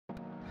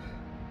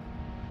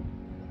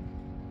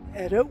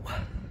Hello.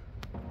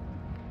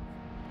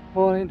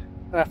 Morning,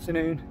 good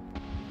afternoon,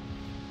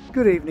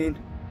 good evening,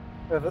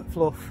 wherever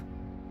fluff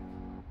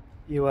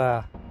you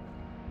are.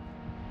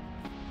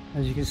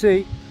 As you can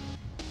see,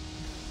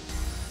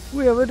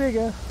 we have a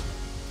digger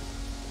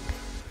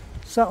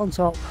sat on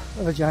top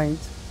of a giant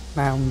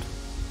mound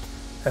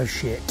of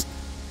shit.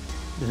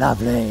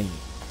 Lovely.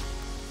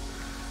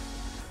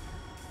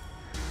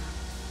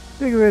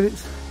 Digger in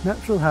its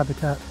natural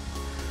habitat,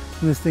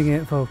 and this thing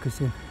ain't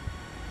focusing.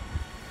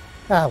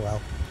 Ah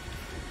well.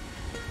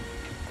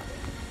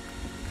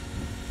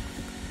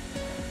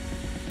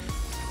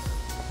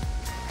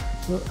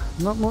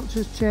 But not much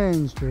has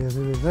changed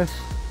really with this.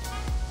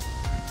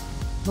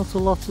 Not a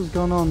lot has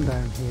gone on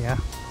down here.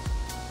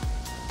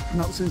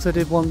 Not since I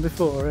did one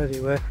before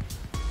anyway.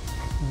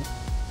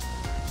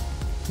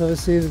 So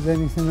let's see if there's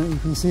anything that you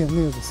can see on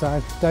the other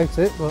side. Doubt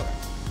it, but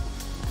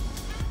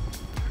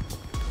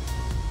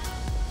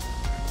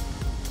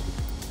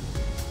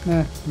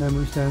nah, no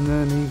much down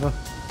there neither.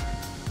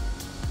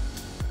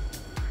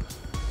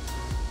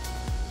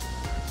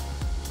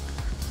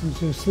 Seems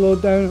to have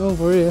slowed down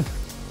over here.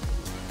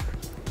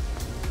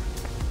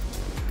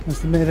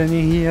 Has they made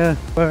any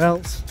where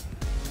else?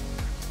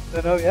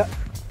 Don't know yet.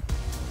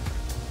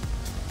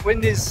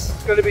 Wind is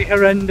going to be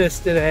horrendous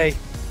today.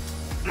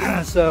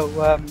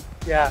 So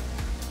yeah,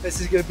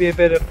 this is going to be a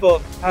bit of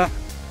fun, huh?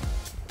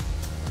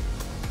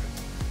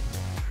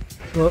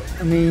 But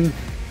I mean,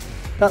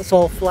 that's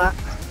all flat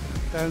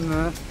down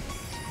there.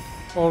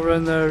 All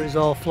around there is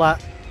all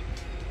flat.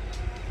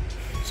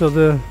 So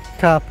the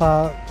car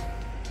park,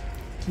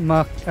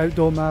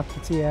 outdoor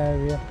markety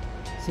area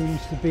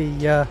seems to be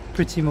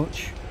pretty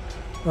much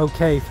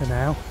okay for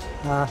now.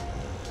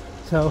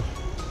 So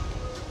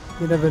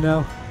you never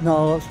know, not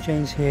a lot's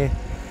changed here.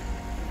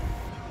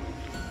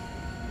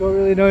 Don't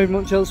really know if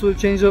much else would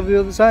have changed over the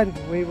other side,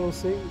 but we will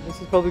see. This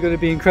is probably going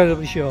to be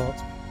incredibly short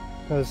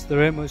because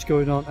there ain't much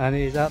going on and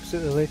it is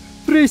absolutely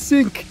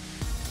freezing.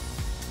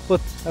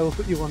 But I will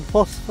put you on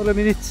pause for a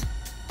minute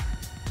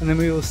and then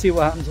we will see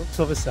what happens on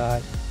the other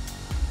side.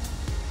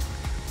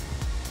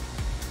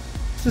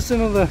 Just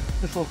another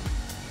little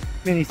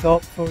mini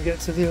thought before we get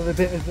to the other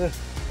bit of the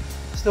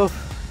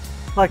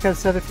stuff. Like I've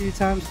said a few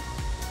times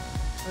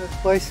in this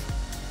place,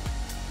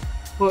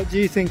 what do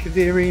you think of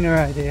the arena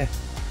idea?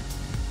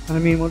 And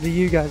I mean, what do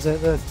you guys out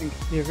there think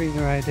of the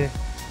arena idea?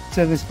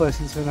 Turn this place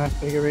into a nice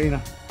big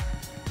arena,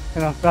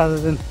 you know, rather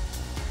than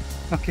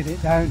knocking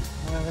it down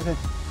and everything.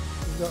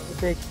 We've got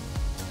the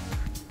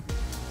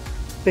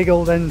big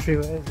old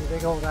entryway, the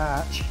big old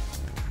arch.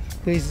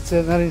 Please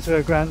turn that into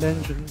a grand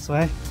entrance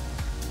way.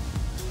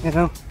 You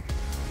know,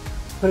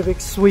 put a big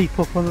sweep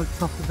up on the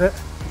top of it,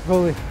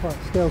 probably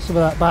scale some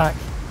of that back,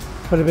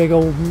 put a big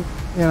old, you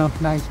know,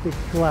 nice big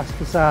glass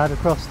facade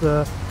across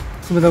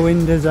some of the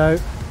windows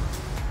out,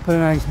 put a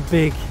nice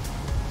big,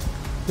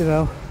 you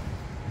know,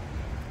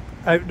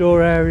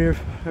 outdoor area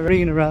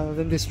arena rather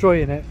than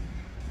destroying it.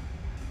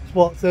 It's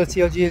what,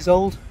 30 odd years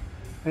old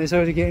and it's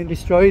already getting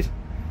destroyed.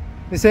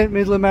 This ain't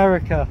Middle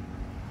America.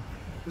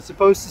 We're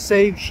supposed to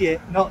save shit,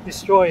 not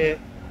destroy it.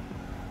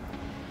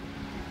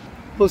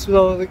 Plus with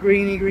all the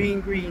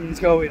greens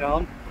going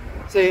on,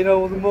 so you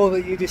know, the more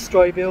that you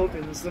destroy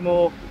buildings, the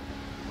more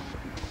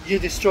you're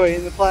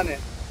destroying the planet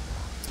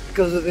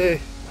because of the,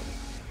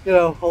 you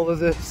know, all of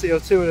the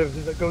CO2 and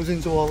everything that goes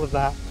into all of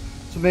that.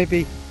 So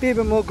maybe be a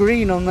bit more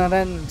green on that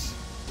end.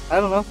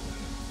 I don't know.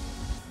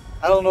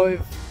 I don't know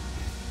if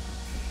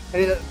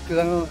any of that, because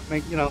I know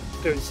that, you know,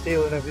 doing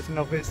steel and everything,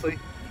 obviously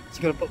it's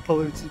going to put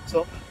pollutants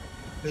up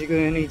because you're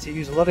going to need to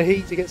use a lot of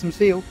heat to get some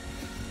steel.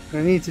 You're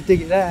going to need to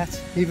dig it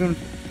out. Even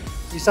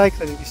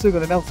recycling it, you're still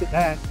going to melt it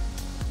down.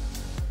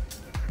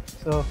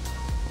 So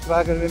you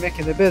are going to be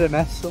making a bit of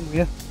mess, some of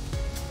you.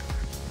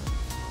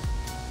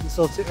 And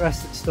sort the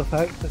rest of the stuff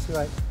out, because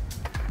like,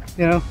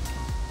 you know,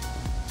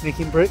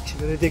 making bricks,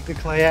 you're going to dig the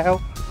clay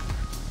out.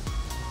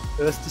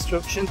 Earth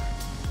destruction.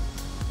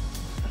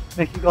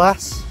 Making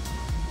glass,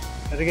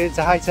 got to get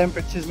into high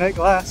temperatures, make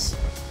glass,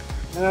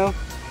 you know.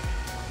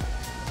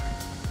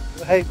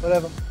 But hey,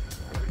 whatever.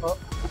 But,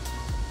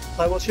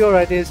 like, what's your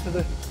ideas for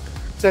the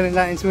turning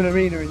that into an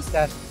arena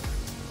instead?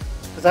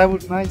 Because I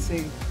wouldn't mind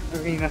seeing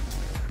an arena,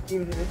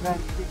 even if it meant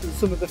keeping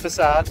some of the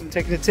facade and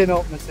taking a tin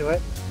opener to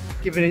it,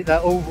 giving it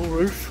that oval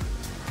roof,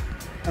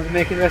 and then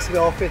making the rest of it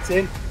all fit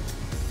in,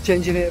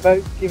 changing it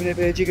about, giving it a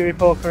bit of jiggery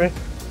pokery.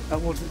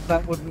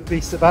 That wouldn't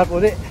be so bad,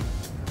 would it?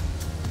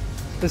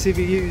 Because if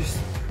you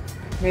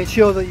made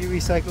sure that you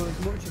recycle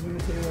as much of the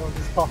materials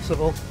as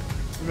possible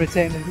and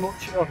retain as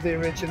much of the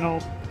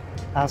original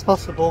as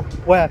possible,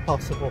 where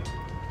possible.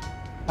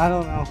 I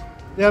don't know.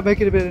 They are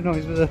making a bit of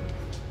noise with a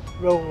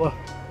roller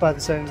by the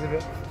sounds of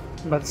it,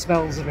 and by the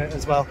smells of it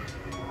as well.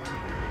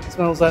 It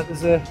smells like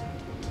there's a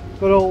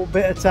good old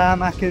bit of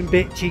tarmac and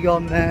bitching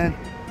on there.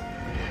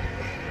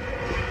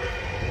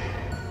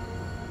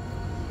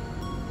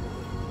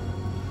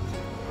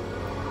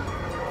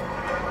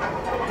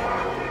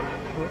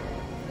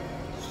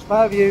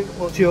 My view,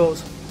 what's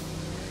yours?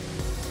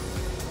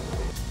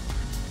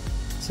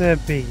 To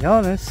be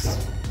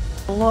honest,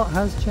 a lot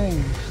has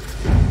changed.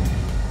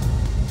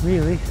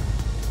 really. You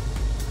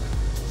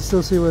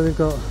still see where they've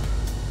got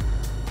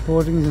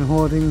boardings and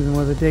hoardings and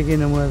where they're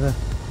digging and where they're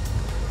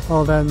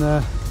all down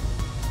there.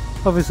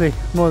 Obviously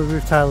more of the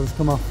roof tile has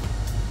come off,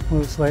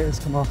 more of the slate has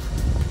come off.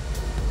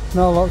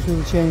 Not a lot's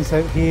really changed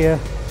out here.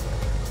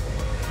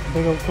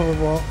 Big old covered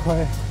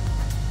walkway.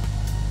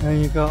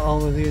 And you've got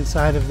all of the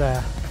inside of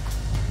there,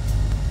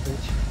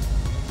 which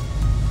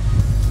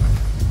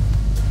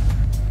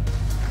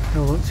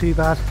don't look too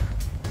bad,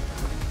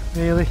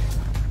 really.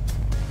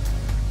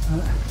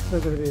 Still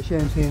going to be a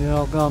shame seeing it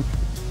all gone.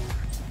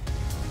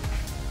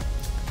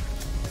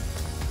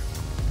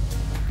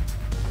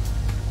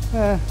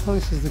 Yeah, well,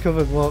 this is the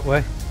covered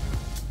walkway.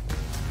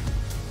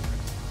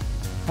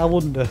 I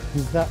wonder,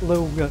 is that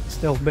logo going to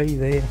still be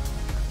there?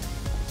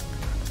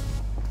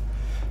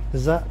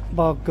 Is that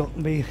bog got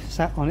to be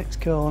sat on its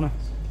corner?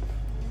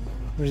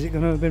 Or is it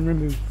going to have been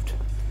removed?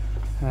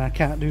 And I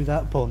can't do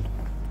that pun.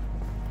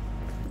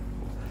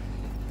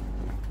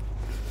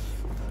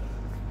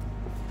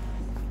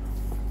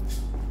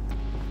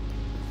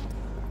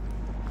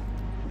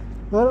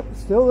 Well,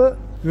 it's still there.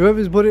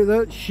 Whoever's put it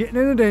there, shitting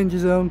in a danger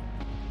zone.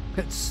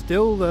 It's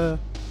still there.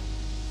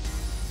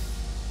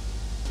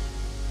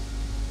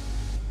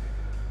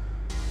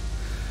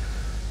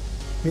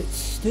 It's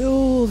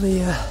still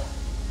there.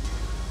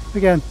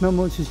 Again, not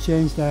much has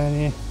changed down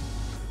here.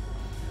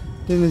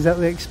 Didn't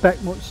exactly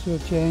expect much to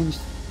have changed.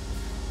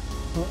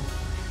 But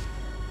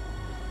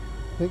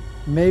I think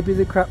maybe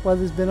the crap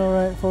weather's been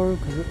alright for them,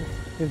 because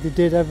if they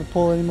did ever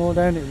pull any more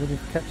down it would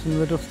have kept some of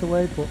the dust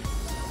away, but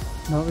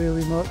not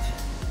really much.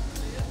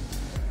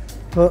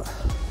 But,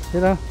 you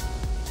know,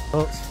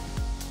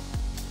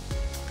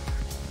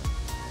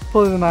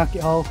 pulling the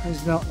market hall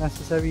is not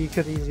necessary. You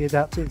could easily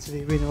adapt it into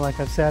the arena, like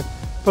I've said.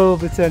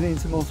 Probably turn it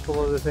into multiple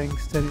other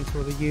things, turn it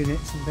into other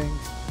units and things,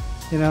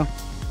 you know.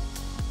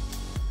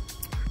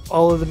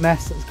 All of the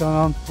mess that's gone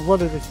on, a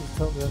lot of this is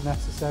totally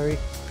unnecessary.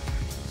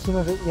 Some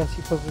of it, yes,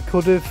 you probably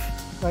could have,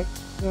 like,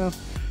 you know,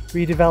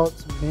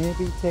 redeveloped,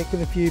 maybe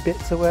taken a few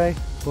bits away,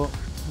 but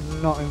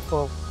not in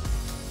full.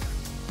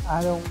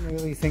 I don't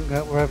really think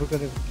that we're ever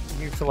going to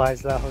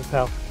utilise that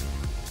hotel,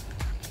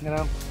 you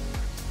know.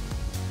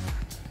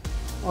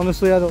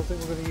 Honestly, I don't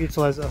think we're going to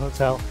utilise that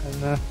hotel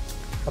and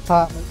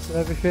apartments and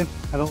everything.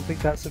 I don't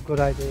think that's a good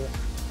idea,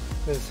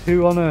 because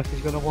who on earth is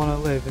going to want to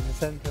live in the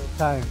centre of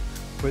town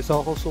where it's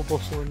all hustle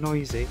bustle and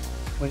noisy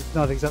when it's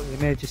not exactly a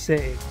major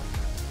city?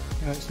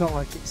 You know, it's not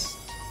like it's,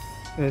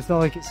 you know, it's not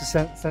like it's the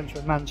centre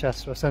of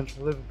Manchester or centre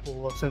of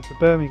Liverpool or centre of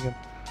Birmingham.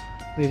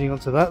 Leading on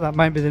to that, that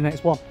might be the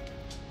next one.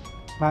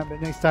 Might be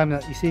the next time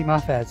that you see my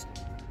feds.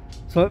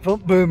 So it's from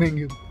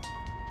Birmingham.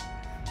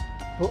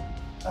 But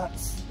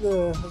that's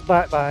the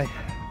bye-bye.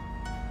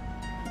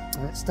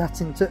 And it's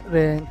starting to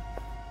rain.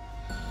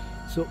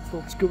 So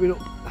folks, going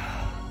up.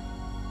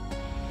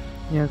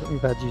 Yeah, I've got my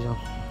badges on.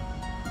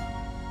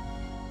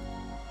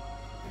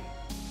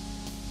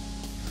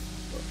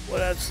 But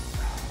what else?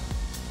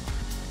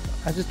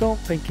 I just don't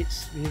think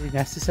it's really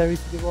necessary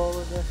to do all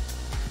of this.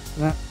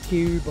 And that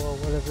cube or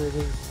whatever it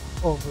is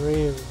over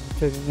here and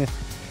turning this.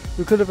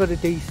 We could have had a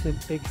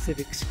decent big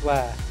civic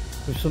square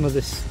with some of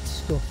this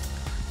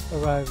stuff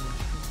around.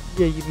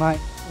 Yeah, you might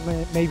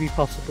maybe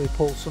possibly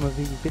pull some of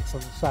these bits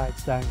on the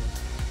sides down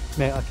and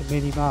make like a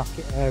mini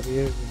market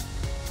area and,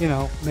 you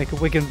know, make a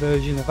Wigan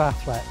version of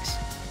Affleck's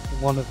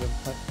in one of them,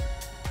 like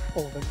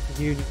all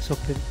the units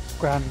up in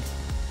Grand.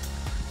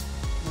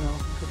 You know,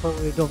 we could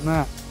probably have done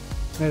that,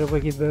 made a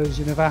Wigan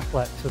version of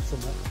Affleck's or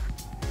something,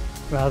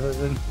 rather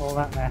than all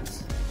that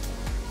mess,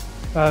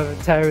 rather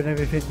than tearing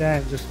everything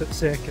down just for the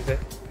sake of it,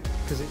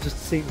 because it just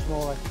seems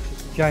more like it's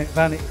just a giant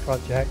vanity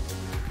project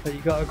that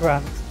you got a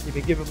grant, you've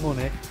been given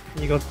money,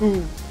 and you go,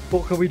 ooh,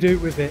 what can we do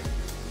with it?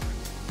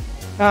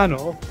 I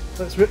know,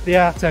 let's rip the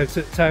art out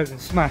of town and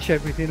smash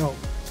everything up,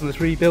 and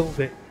let's rebuild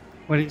it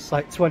when it's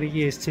like 20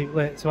 years too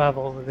late to have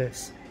all of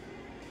this.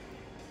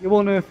 Who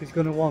on earth is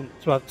going to want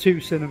to have 2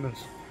 cinemas?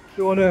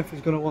 Who on earth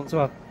is going to want to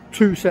have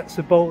 2 sets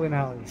of bowling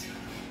alleys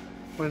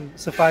when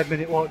it's a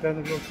 5-minute walk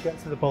down the road to get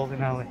to the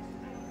bowling alley?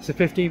 It's a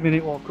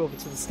 15-minute walk over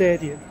to the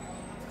stadium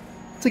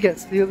to get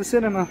to the other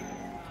cinema.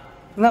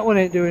 And that one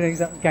ain't doing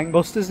exactly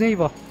gangbusters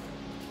neither.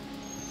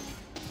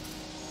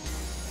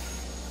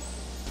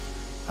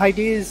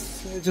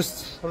 Ideas are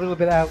just a little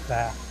bit out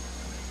there,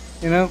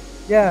 you know.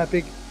 Yeah, a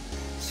big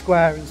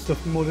square and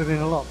stuff would have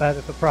been a lot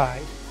better for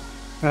Pride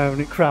when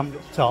it crammed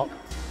up top,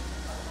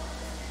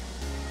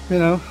 you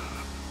know.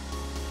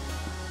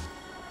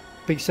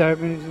 Big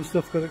ceremonies and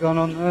stuff could have gone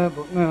on there,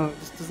 but no, it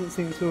just doesn't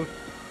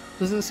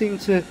seem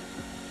to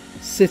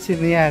sit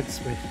in the heads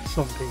with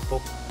some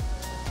people.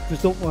 It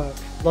just don't work.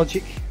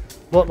 Logic.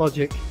 What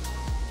logic?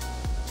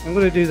 I'm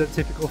going to do that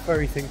typical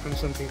furry thing from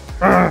some people.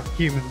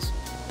 Humans.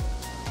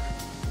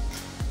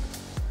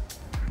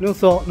 No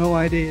thought, no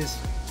ideas.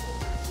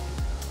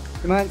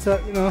 They might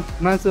have, you know,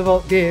 might have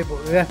all gear,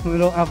 but they definitely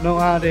don't have no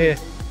idea.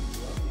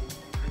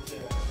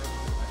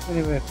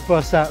 Anyway, before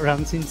I start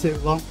ranting too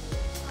long,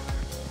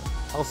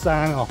 I'll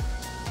sign off.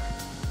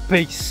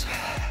 Peace.